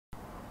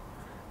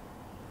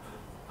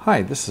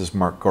Hi, this is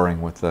Mark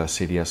Goring with the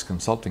CDS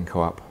Consulting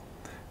Co-op.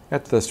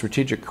 At the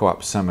Strategic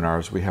Co-op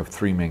seminars, we have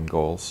three main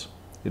goals: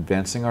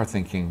 advancing our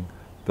thinking,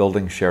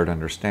 building shared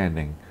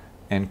understanding,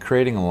 and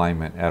creating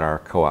alignment at our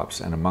co-ops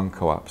and among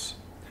co-ops.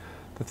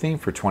 The theme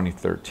for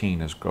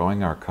 2013 is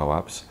growing our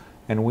co-ops,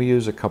 and we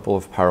use a couple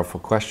of powerful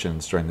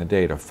questions during the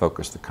day to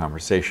focus the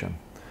conversation.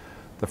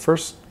 The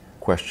first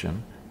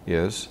question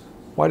is,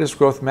 why does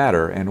growth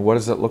matter, and what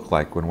does it look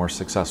like when we're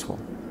successful?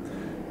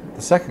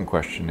 The second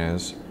question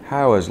is,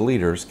 how as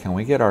leaders can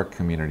we get our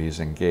communities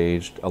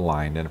engaged,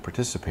 aligned, and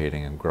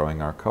participating in growing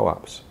our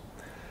co-ops?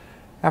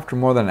 After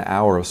more than an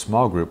hour of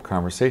small group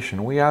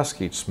conversation, we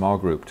ask each small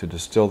group to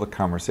distill the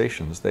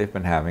conversations they've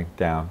been having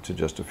down to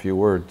just a few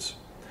words.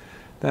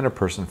 Then a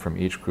person from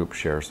each group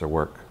shares their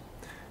work.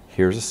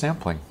 Here's a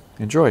sampling.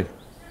 Enjoy.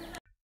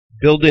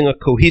 Building a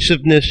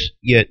cohesiveness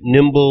yet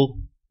nimble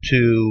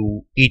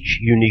to each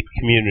unique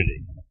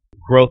community.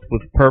 Growth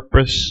with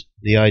purpose,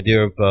 the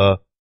idea of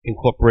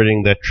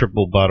incorporating that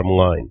triple bottom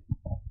line.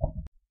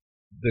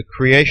 The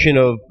creation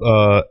of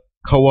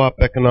co-op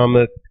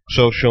economic,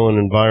 social, and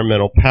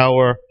environmental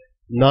power,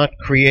 not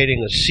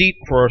creating a seat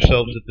for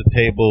ourselves at the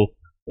table,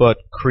 but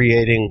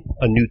creating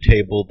a new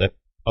table that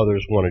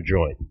others want to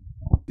join.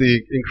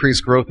 The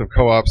increased growth of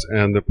co-ops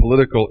and the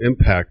political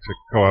impact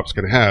co-ops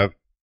can have,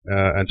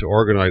 and to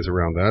organize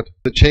around that.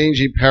 The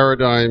changing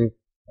paradigm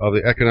of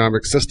the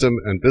economic system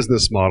and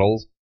business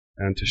models,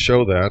 and to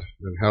show that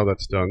and how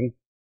that's done.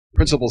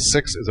 Principle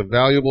 6 is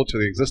valuable to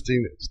the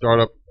existing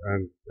startups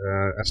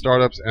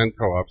and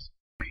co-ops.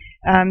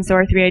 So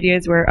our three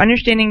ideas were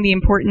understanding the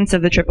importance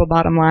of the triple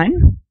bottom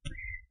line,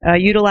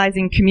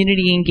 utilizing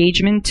community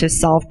engagement to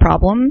solve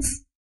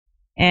problems,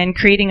 and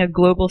creating a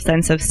global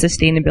sense of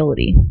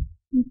sustainability.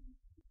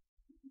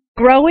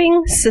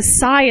 Growing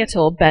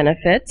societal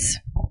benefits,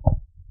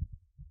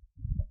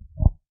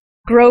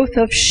 growth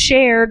of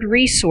shared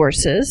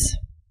resources,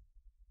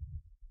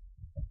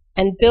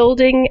 and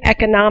building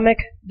economic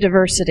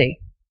diversity.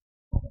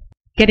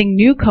 Getting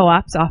new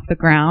co-ops off the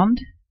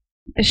ground.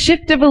 A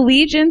shift of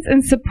allegiance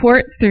and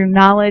support through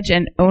knowledge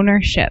and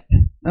ownership.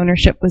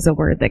 Ownership was a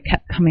word that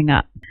kept coming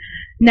up.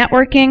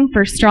 Networking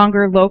for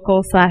stronger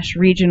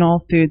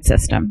local/regional food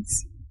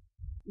systems.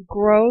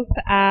 Growth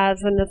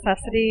as a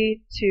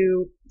necessity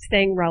to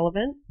staying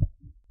relevant.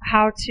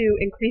 How to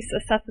increase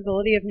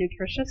accessibility of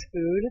nutritious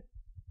food.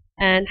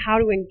 And how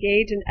to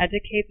engage and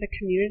educate the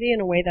community in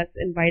a way that's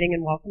inviting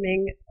and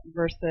welcoming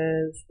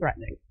versus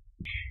threatening.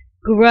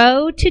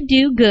 Grow to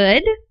do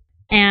good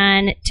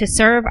and to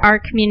serve our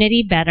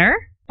community better.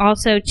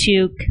 Also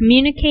to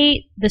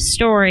communicate the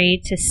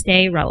story to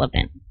stay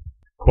relevant.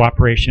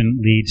 Cooperation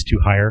leads to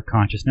higher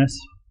consciousness.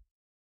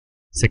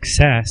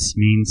 Success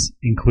means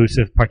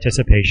inclusive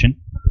participation.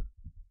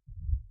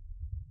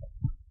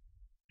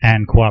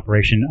 And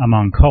cooperation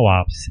among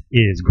co-ops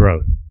is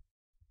growth.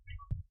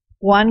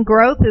 One,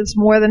 growth is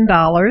more than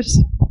dollars.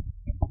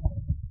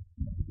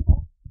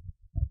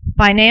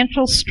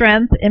 Financial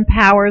strength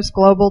empowers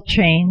global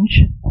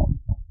change.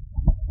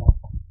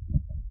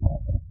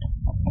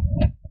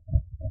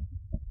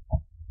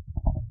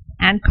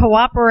 And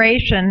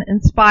cooperation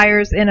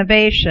inspires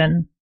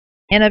innovation.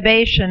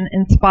 Innovation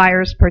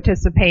inspires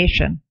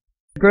participation.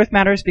 Growth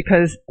matters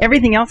because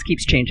everything else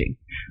keeps changing.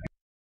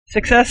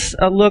 Success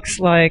looks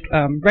like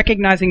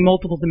recognizing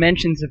multiple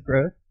dimensions of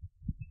growth.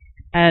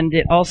 And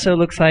it also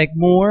looks like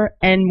more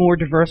and more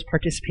diverse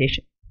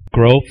participation.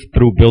 Growth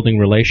through building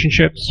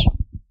relationships,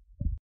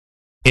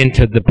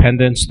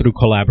 interdependence through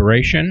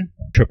collaboration,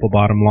 triple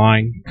bottom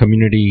line,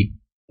 community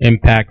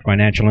impact,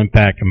 financial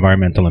impact,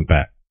 environmental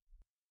impact.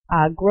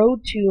 Grow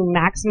to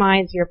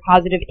maximize your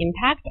positive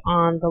impact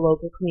on the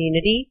local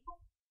community.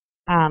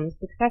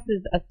 Success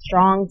is a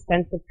strong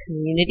sense of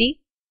community.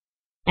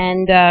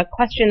 And a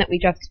question that we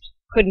just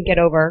couldn't get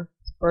over,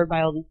 spurred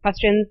by all these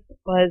questions,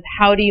 was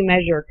how do you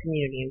measure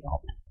community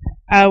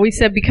involvement? We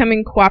said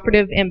becoming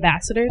cooperative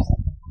ambassadors.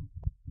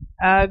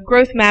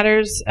 Growth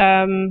matters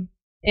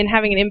in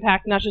having an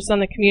impact not just on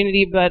the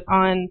community but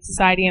on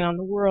society and on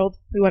the world.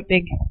 We went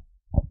big.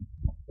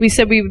 We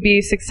said we would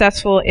be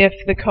successful if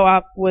the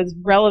co-op was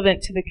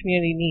relevant to the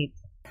community needs.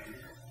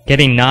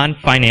 Getting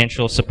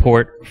non-financial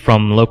support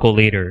from local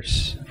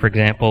leaders, for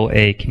example,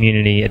 a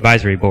community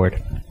advisory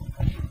board.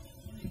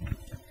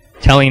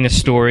 Telling the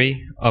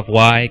story of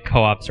why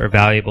co-ops are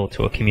valuable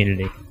to a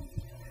community.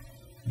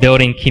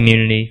 Building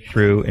community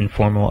through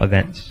informal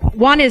events.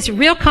 One is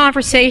real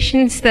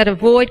conversations that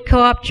avoid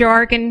co-op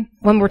jargon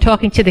when we're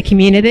talking to the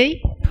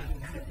community.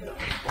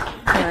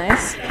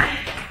 Nice.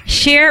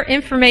 Share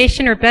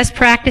information or best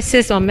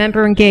practices on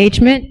member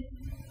engagement.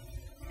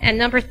 And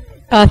number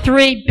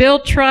 3,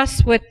 build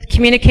trust with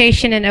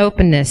communication and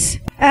openness.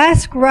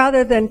 Ask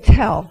rather than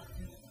tell.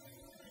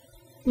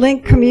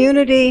 Link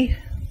community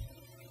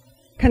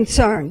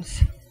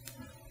concerns.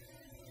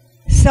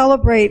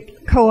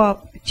 Celebrate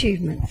co-op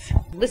achievements.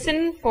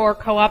 Listen for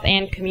co-op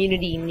and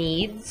community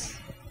needs.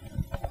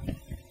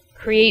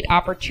 Create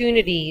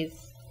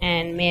opportunities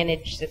and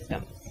manage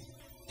systems.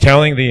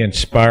 Telling the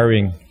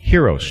inspiring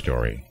hero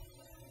story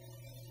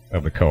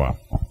of the co-op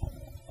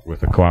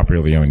with a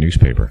cooperatively owned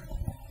newspaper.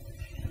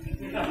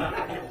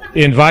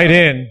 Invite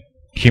in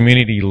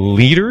community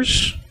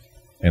leaders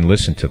and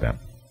listen to them.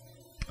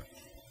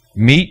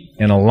 Meet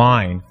and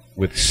align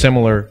with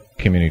similar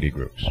community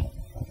groups.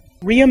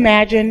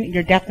 Reimagine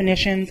your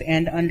definitions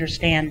and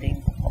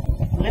understanding.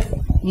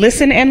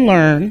 Listen and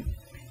learn,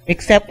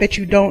 accept that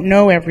you don't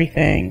know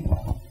everything.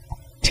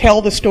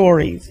 Tell the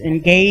stories.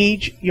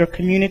 Engage your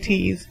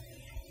communities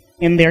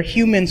in their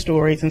human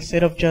stories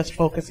instead of just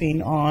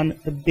focusing on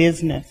the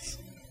business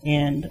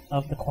end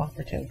of the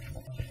cooperative.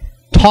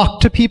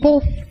 Talk to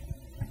people.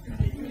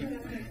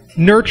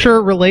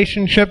 Nurture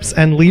relationships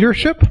and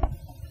leadership.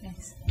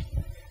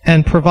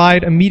 And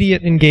provide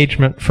immediate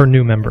engagement for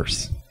new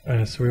members.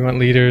 So we want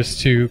leaders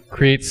to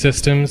create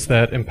systems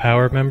that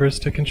empower members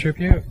to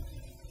contribute.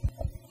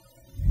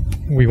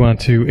 We want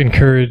to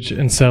encourage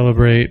and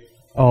celebrate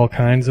all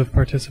kinds of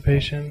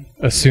participation.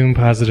 Assume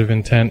positive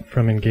intent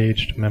from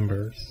engaged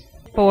members.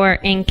 For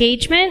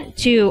engagement,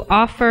 to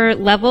offer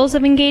levels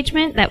of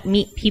engagement that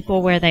meet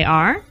people where they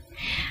are.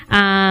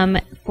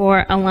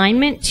 For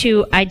alignment,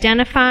 to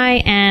identify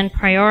and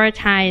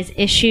prioritize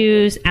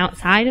issues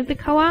outside of the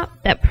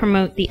co-op that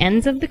promote the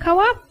ends of the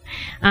co-op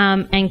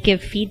and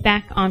give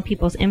feedback on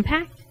people's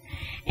impact.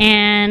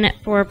 And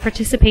for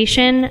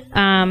participation,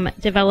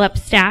 develop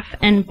staff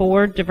and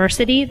board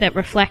diversity that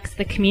reflects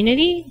the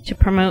community to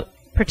promote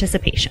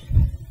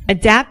participation.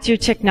 Adapt your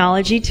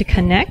technology to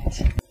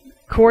connect.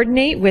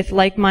 Coordinate with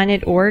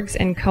like-minded orgs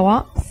and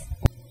co-ops.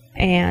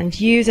 And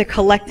use a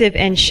collective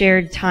and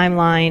shared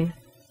timeline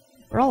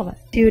for all of us.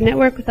 To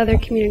network with other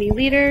community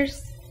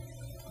leaders,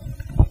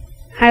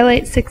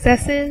 highlight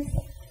successes,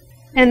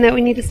 and that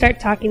we need to start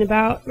talking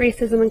about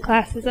racism and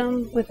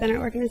classism within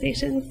our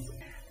organizations.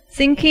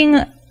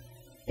 Thinking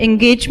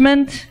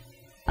engagement,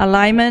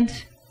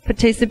 alignment,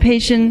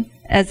 participation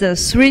as a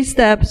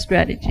three-step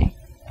strategy.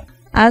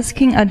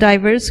 Asking a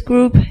diverse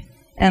group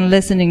and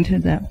listening to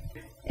them.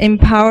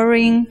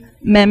 Empowering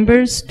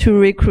members to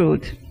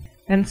recruit.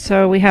 And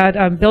so we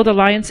had build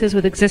alliances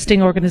with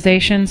existing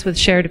organizations with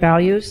shared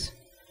values.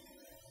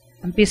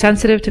 Be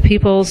sensitive to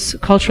people's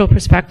cultural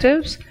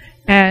perspectives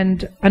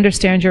and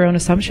understand your own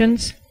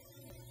assumptions.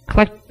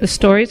 Collect the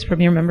stories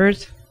from your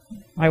members,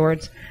 my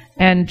words,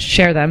 and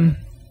share them.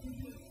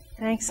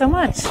 Thanks so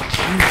much.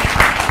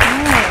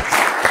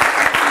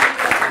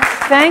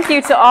 Thank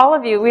you to all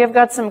of you. We have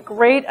got some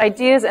great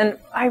ideas, and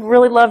I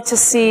really love to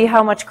see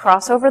how much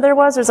crossover there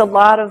was. There's a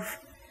lot of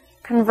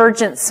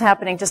convergence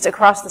happening just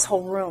across this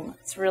whole room.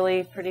 It's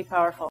really pretty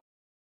powerful.